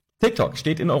TikTok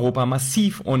steht in Europa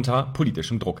massiv unter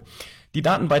politischem Druck. Die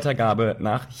Datenweitergabe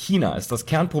nach China ist das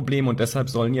Kernproblem und deshalb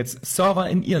sollen jetzt Server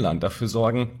in Irland dafür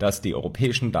sorgen, dass die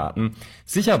europäischen Daten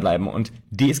sicher bleiben und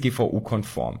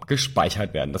DSGVO-konform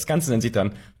gespeichert werden. Das Ganze nennt sich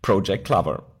dann Project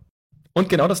Clover. Und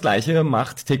genau das Gleiche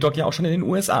macht TikTok ja auch schon in den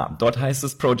USA. Dort heißt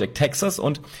es Project Texas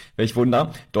und, welch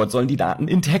Wunder, dort sollen die Daten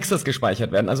in Texas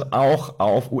gespeichert werden, also auch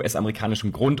auf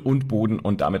US-amerikanischem Grund und Boden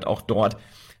und damit auch dort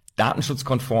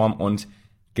datenschutzkonform und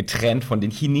getrennt von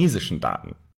den chinesischen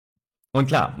Daten. Und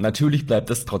klar, natürlich bleibt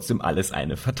das trotzdem alles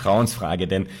eine Vertrauensfrage,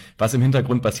 denn was im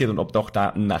Hintergrund passiert und ob doch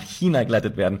Daten nach China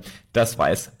geleitet werden, das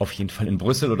weiß auf jeden Fall in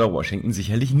Brüssel oder Washington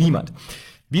sicherlich niemand.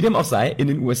 Wie dem auch sei, in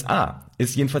den USA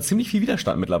ist jedenfalls ziemlich viel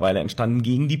Widerstand mittlerweile entstanden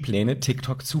gegen die Pläne,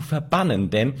 TikTok zu verbannen,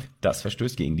 denn das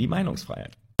verstößt gegen die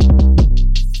Meinungsfreiheit.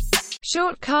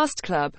 Shortcast Club